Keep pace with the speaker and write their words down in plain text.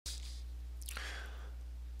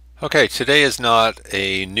Okay, today is not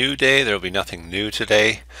a new day. There will be nothing new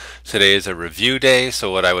today. Today is a review day,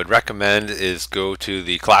 so what I would recommend is go to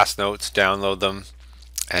the class notes, download them,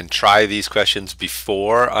 and try these questions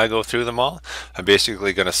before I go through them all. I'm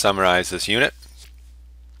basically going to summarize this unit,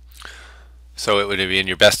 so it would be in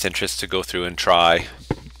your best interest to go through and try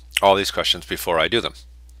all these questions before I do them.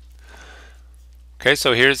 Okay,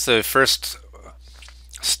 so here's the first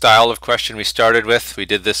style of question we started with. We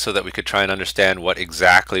did this so that we could try and understand what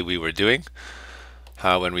exactly we were doing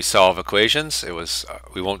when we solve equations.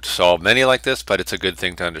 We won't solve many like this, but it's a good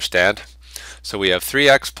thing to understand. So we have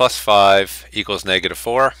 3x plus 5 equals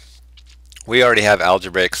 -4. We already have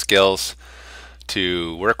algebraic skills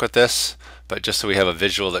to work with this, but just so we have a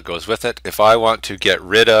visual that goes with it, if I want to get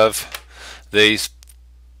rid of these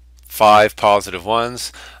 5 positive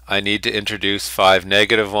ones, I need to introduce 5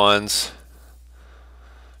 negative ones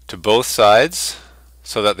to both sides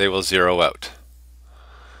so that they will zero out.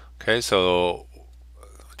 Okay, so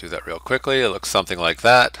I'll do that real quickly. It looks something like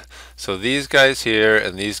that. So these guys here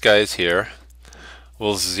and these guys here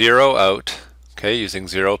will zero out, okay, using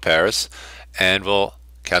zero pairs, and will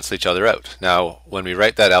cancel each other out. Now, when we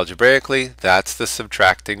write that algebraically, that's the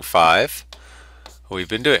subtracting 5 we've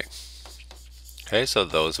been doing. Okay, so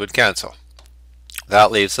those would cancel.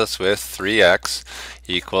 That leaves us with 3x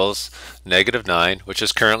equals -9, which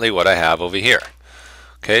is currently what I have over here.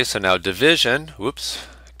 Okay, so now division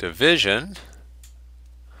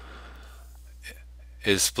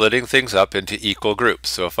is splitting things up into equal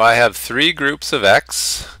groups. So if I have 3 groups of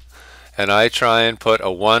x, and I try and put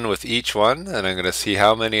a 1 with each one, and I'm going to see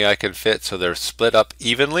how many I can fit so they're split up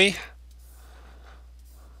evenly.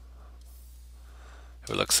 It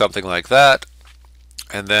would look something like that.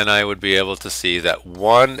 And then I would be able to see that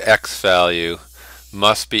one x value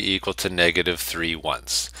must be equal to -3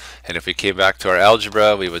 once. And if we came back to our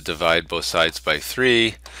algebra, we would divide both sides by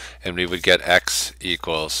 3, and we would get x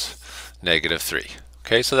equals -3.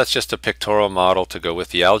 Okay, so that's just a pictorial model to go with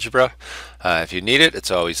the algebra. If you need it,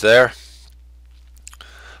 it's always there.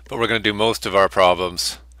 But we're going to do most of our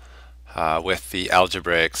problems with the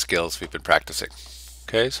algebraic skills we've been practicing.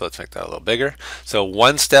 Okay, so let's make that a little bigger. So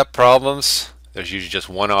one-step problems, there's usually just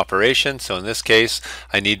one operation. So in this case,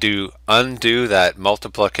 I need to undo that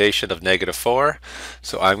multiplication of -4.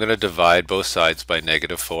 So I'm going to divide both sides by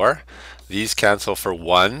 -4. These cancel for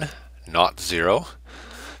 1, not 0.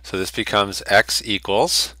 So this becomes x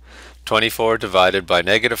equals 24 divided by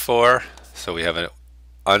 -4. So we have we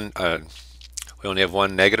only have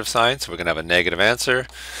one negative sign, so we're going to have a negative answer.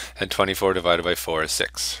 And 24 divided by 4 is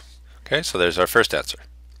 6. Okay, so there's our first answer.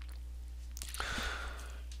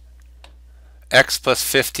 X plus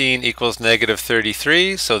 15 equals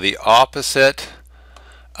 -33. So the opposite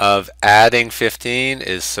of adding 15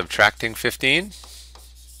 is subtracting 15.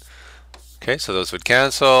 Okay, so those would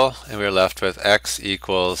cancel, and we're left with x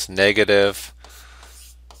equals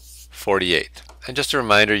 -48. And just a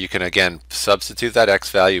reminder, you can again substitute that x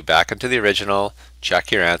value back into the original,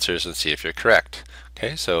 check your answers, and see if you're correct.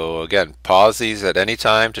 Okay, so again, pause these at any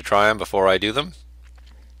time to try them before I do them.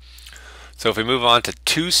 So if we move on to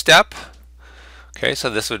two-step, okay, so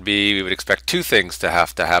this would be, we would expect two things to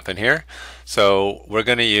have to happen here. So we're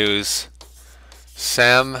going to use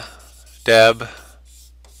SAM-DEB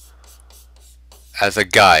as a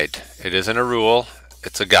guide. It isn't a rule,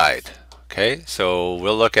 it's a guide. Okay, so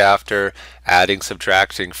we'll look after adding,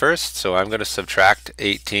 subtracting first. So I'm going to subtract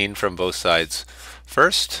 18 from both sides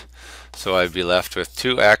first. So I'd be left with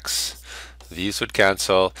 2x, these would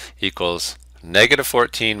cancel, equals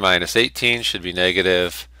 -14 minus 18 should be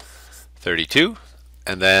 -32.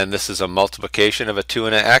 And then this is a multiplication of a 2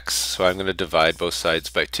 and an x, so I'm going to divide both sides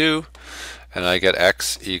by 2, and I get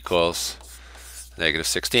x equals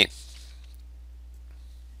 -16.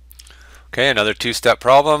 Okay, another two-step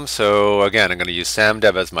problem. So again, I'm going to use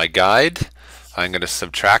SAM-DEB as my guide. I'm going to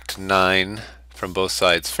subtract 9 from both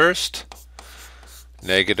sides first.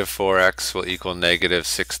 -4x will equal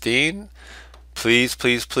 -16. Please,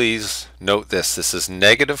 please, please note this. This is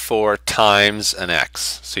 -4 times an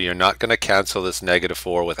x. So you're not going to cancel this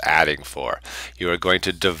 -4 with adding 4. You are going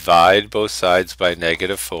to divide both sides by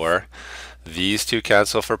 -4. These two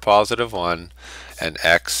cancel for +1, and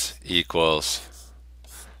x equals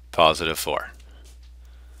 +4.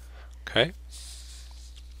 Okay.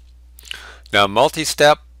 Now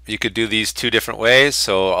multi-step, you could do these two different ways,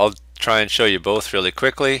 so I'll try and show you both really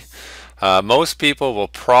quickly. Most people will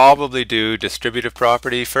probably do distributive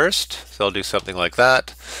property first. So they'll do something like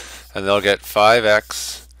that, and they'll get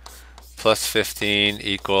 5x plus 15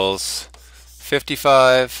 equals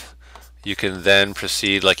 55. You can then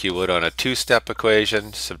proceed like you would on a two-step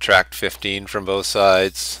equation, subtract 15 from both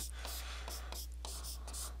sides.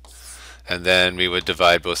 and then we would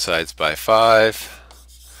divide both sides by 5,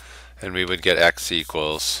 and we would get x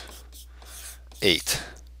equals 8.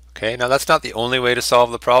 Okay, now that's not the only way to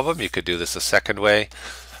solve the problem. You could do this a second way.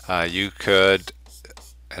 You could,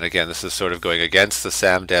 and again, this is sort of going against the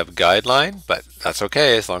SAMDEB guideline, but that's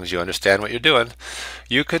okay as long as you understand what you're doing.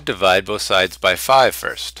 You could divide both sides by 5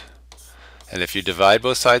 first. And if you divide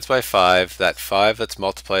both sides by 5, that 5 that's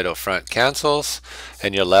multiplied out front cancels,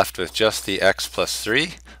 and you're left with just the x plus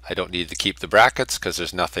 3. I don't need to keep the brackets because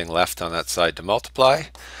there's nothing left on that side to multiply.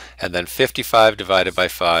 And then 55 divided by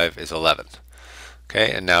 5 is 11.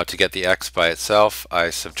 Okay, and now to get the x by itself, I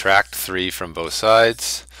subtract 3 from both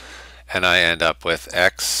sides, and I end up with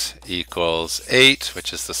x equals 8,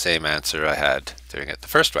 which is the same answer I had doing it the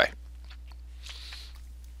first way.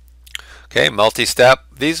 Okay, multi-step.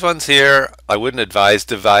 These ones here, I wouldn't advise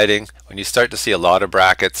dividing. When you start to see a lot of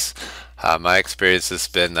brackets, my experience has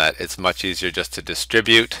been that it's much easier just to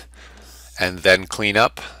distribute and then clean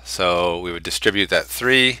up. So we would distribute that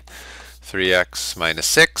 3x minus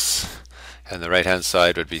 6, and the right-hand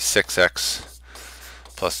side would be 6x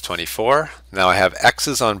plus 24. Now I have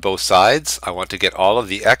x's on both sides. I want to get all of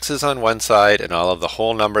the x's on one side and all of the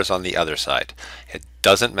whole numbers on the other side. It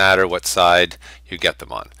doesn't matter what side you get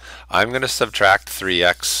them on. I'm going to subtract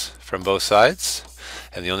 3x from both sides,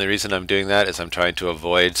 and the only reason I'm doing that is I'm trying to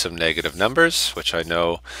avoid some negative numbers, which I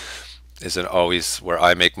know isn't always where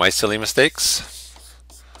I make my silly mistakes.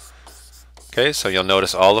 Okay, so you'll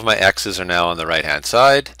notice all of my x's are now on the right hand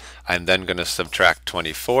side. I'm then going to subtract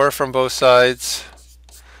 24 from both sides.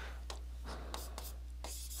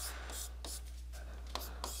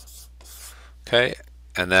 Okay,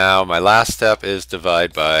 and now my last step is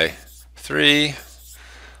divide by 3,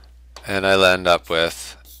 and I'll end up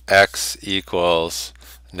with x equals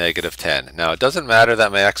negative 10. Now it doesn't matter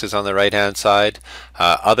that my x is on the right hand side.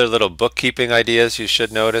 Other little bookkeeping ideas you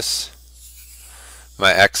should notice.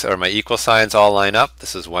 My x or my equal signs all line up.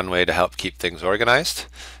 This is one way to help keep things organized.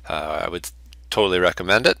 I would totally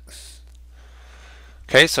recommend it.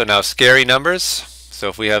 Okay, so now scary numbers. So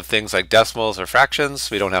if we have things like decimals or fractions,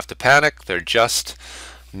 we don't have to panic. They're just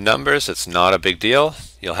numbers. It's not a big deal.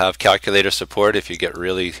 You'll have calculator support if you get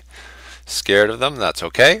really scared of them. That's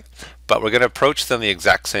okay. But we're going to approach them the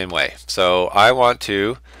exact same way. So I want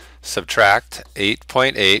to subtract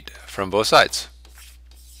 8.8 from both sides.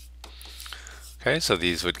 Okay, so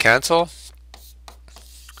these would cancel.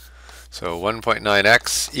 So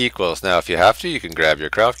 1.9x equals, now if you have to, you can grab your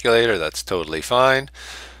calculator. That's totally fine.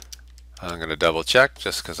 I'm going to double check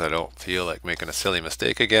just because I don't feel like making a silly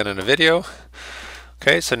mistake again in a video.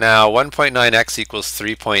 Okay, so now 1.9x equals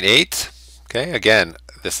 3.8. Okay, again,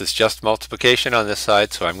 this is just multiplication on this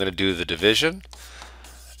side, so I'm going to do the division.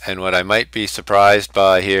 And what I might be surprised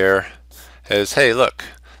by here is, hey, look,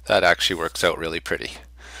 that actually works out really pretty.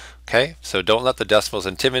 Okay, so don't let the decimals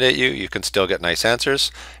intimidate you. You can still get nice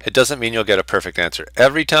answers. It doesn't mean you'll get a perfect answer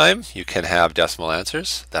every time. You can have decimal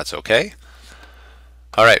answers. That's okay.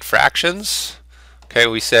 All right, fractions. Okay,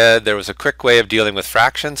 we said there was a quick way of dealing with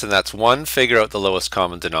fractions, and that's 1, figure out the lowest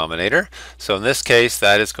common denominator. So in this case,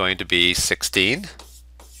 that is going to be 16.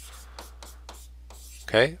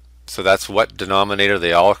 Okay, so that's what denominator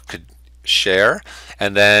they all could share.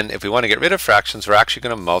 And then if we want to get rid of fractions, we're actually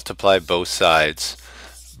going to multiply both sides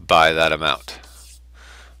by that amount.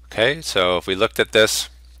 Okay, so if we looked at this,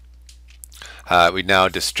 we now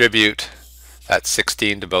distribute that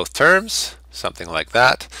 16 to both terms, something like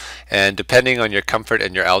that. And depending on your comfort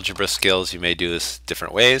and your algebra skills, you may do this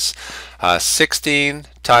different ways. 16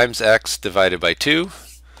 times x divided by 2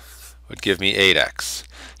 would give me 8x.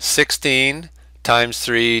 16 times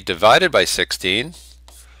 3 divided by 16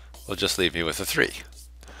 will just leave me with a 3.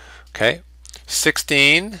 Okay,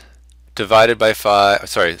 16 divided by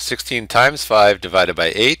 16 times 5 divided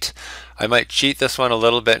by 8. I might cheat this one a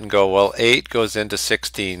little bit and go, well, 8 goes into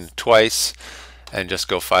 16 twice, and just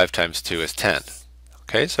go 5 times 2 is 10.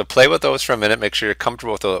 Okay, so play with those for a minute. Make sure you're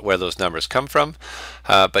comfortable with where those numbers come from.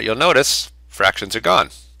 But you'll notice fractions are gone.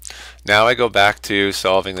 Now I go back to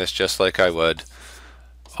solving this just like I would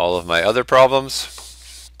all of my other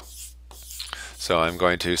problems. So I'm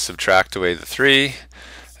going to subtract away the 3.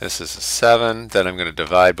 This is a 7. Then I'm going to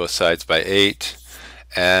divide both sides by 8.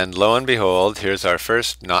 And lo and behold, here's our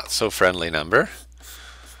first not so friendly number.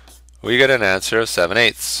 We get an answer of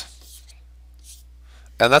 7/8.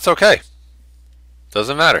 And that's okay.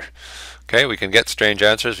 Doesn't matter. Okay, we can get strange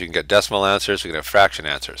answers, we can get decimal answers, we can have fraction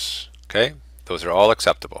answers. Okay, those are all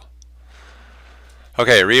acceptable.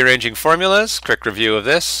 Okay, rearranging formulas, quick review of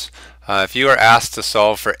this. If you are asked to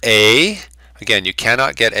solve for a, again, you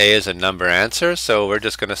cannot get a as a number answer, so we're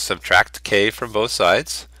just going to subtract k from both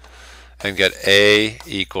sides. and get A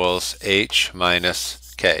equals H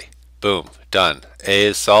minus K. Boom, done. A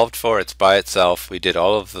is solved for, it's by itself. We did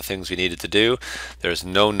all of the things we needed to do. There's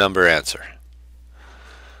no number answer.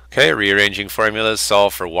 Okay, rearranging formulas,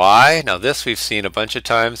 solve for y. Now this we've seen a bunch of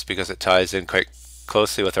times because it ties in quite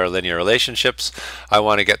closely with our linear relationships. I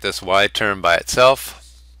want to get this y term by itself.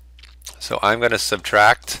 So I'm going to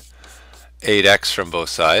subtract 8x from both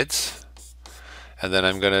sides. And then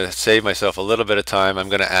I'm going to save myself a little bit of time. I'm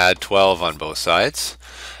going to add 12 on both sides.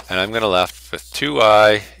 And I'm going to left with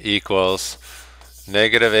 2y equals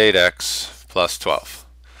negative 8x plus 12.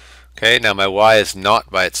 Okay, now my y is not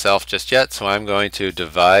by itself just yet, so I'm going to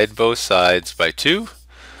divide both sides by 2,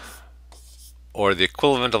 or the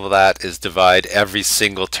equivalent of that is divide every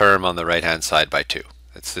single term on the right hand side by 2.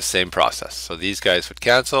 It's the same process. So these guys would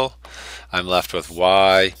cancel. I'm left with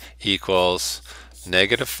y equals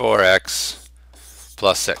negative 4x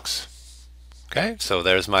plus 6. Okay, so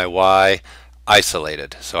there's my y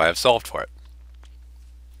isolated, so I have solved for it.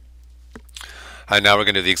 And now we're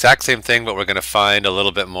going to do the exact same thing, but we're going to find a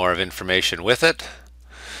little bit more of information with it.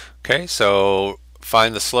 Okay, so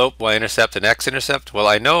find the slope, y-intercept, and x-intercept. Well,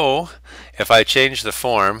 I know if I change the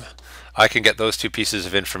form, I can get those two pieces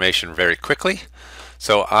of information very quickly.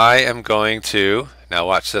 So I am going to, now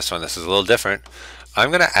watch this one, this is a little different. I'm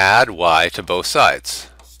going to add y to both sides.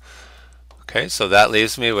 Okay, so that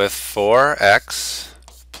leaves me with 4x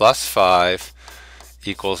plus 5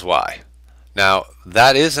 equals y. Now,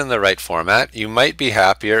 that is in the right format. You might be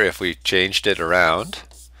happier if we changed it around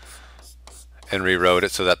and rewrote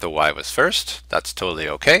it so that the y was first. That's totally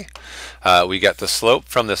okay. We get the slope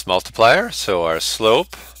from this multiplier, so our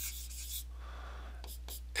slope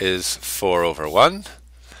is 4 over 1.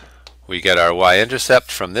 We get our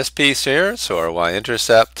y-intercept from this piece here, so our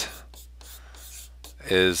y-intercept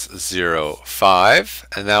is 0, 5.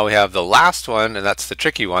 And now we have the last one, and that's the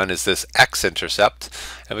tricky one, is this x-intercept.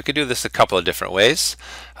 And we could do this a couple of different ways.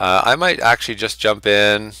 I might actually just jump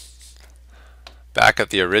in back at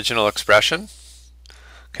the original expression.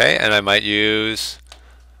 Okay, and I might use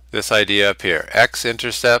this idea up here.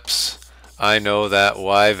 X-intercepts, I know that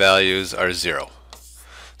y values are 0.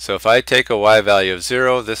 So if I take a y value of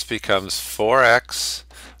 0, this becomes 4x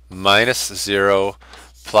minus 0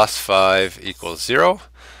 plus 5 equals 0.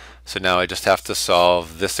 So now I just have to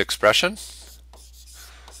solve this expression.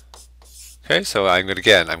 Okay, so I'm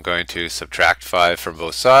going to subtract 5 from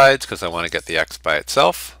both sides because I want to get the x by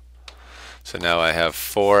itself. So now I have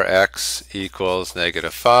 4x equals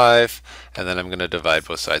negative 5, and then I'm going to divide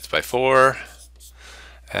both sides by 4.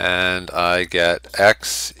 And I get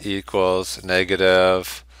x equals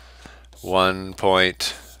negative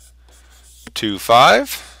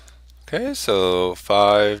 1.25. Okay, so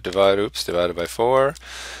 5 divided by 4.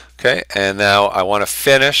 Okay, and now I want to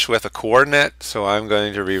finish with a coordinate, so I'm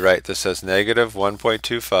going to rewrite this as negative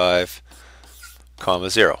 1.25 comma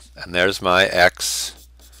 0. And there's my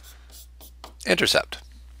x-intercept.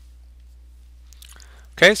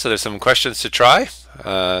 Okay, so there's some questions to try.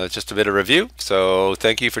 Just a bit of review. So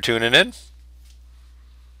thank you for tuning in.